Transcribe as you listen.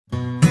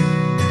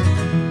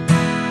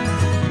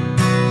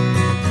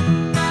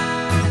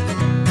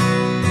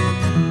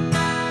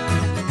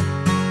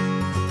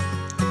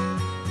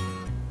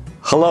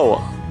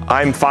Hello,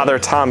 I'm Father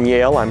Tom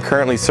Yale. I'm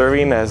currently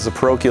serving as a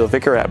parochial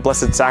vicar at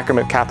Blessed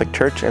Sacrament Catholic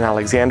Church in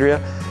Alexandria,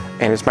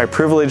 and it's my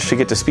privilege to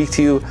get to speak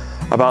to you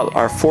about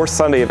our fourth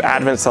Sunday of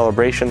Advent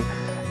celebration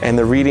and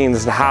the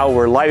readings and how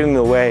we're lighting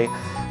the way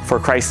for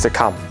Christ to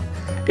come.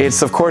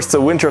 It's of course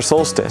the winter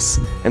solstice,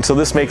 and so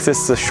this makes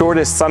this the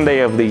shortest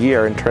Sunday of the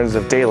year in terms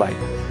of daylight,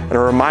 and a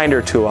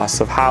reminder to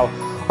us of how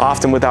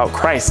often without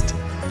Christ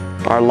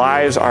our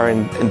lives are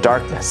in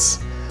darkness.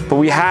 But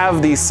we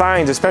have these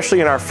signs, especially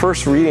in our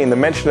first reading, the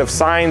mention of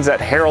signs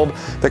that herald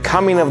the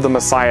coming of the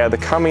Messiah, the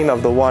coming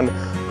of the one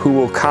who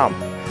will come.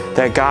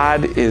 That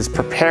God is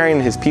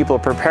preparing his people,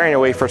 preparing a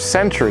way for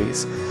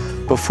centuries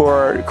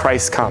before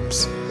Christ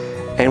comes.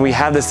 And we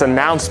have this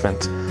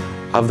announcement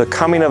of the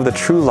coming of the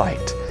true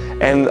light.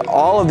 And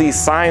all of these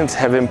signs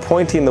have been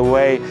pointing the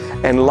way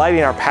and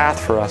lighting our path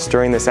for us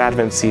during this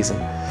Advent season.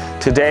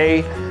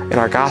 Today, in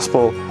our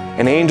gospel,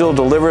 an angel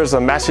delivers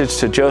a message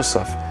to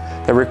Joseph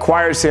that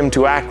requires him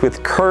to act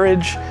with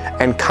courage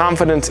and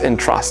confidence and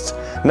trust.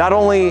 Not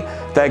only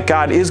that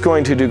God is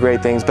going to do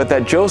great things, but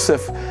that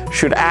Joseph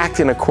should act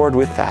in accord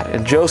with that.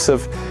 And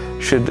Joseph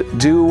should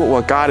do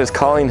what God is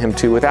calling him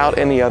to without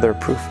any other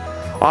proof.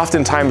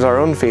 Oftentimes our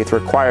own faith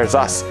requires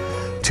us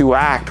to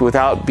act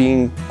without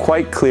being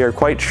quite clear,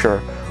 quite sure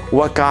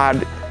what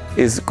God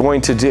is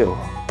going to do,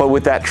 but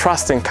with that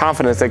trust and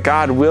confidence that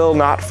God will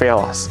not fail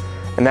us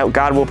and that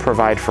God will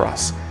provide for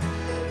us.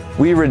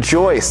 We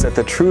rejoice that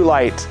the true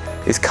light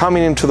is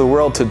coming into the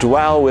world to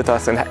dwell with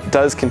us and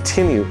does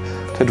continue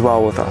to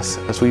dwell with us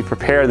as we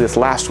prepare this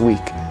last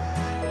week.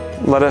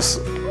 Let us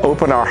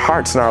open our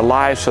hearts and our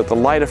lives so that the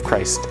light of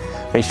Christ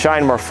may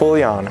shine more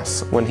fully on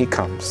us when he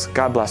comes.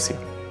 God bless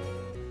you.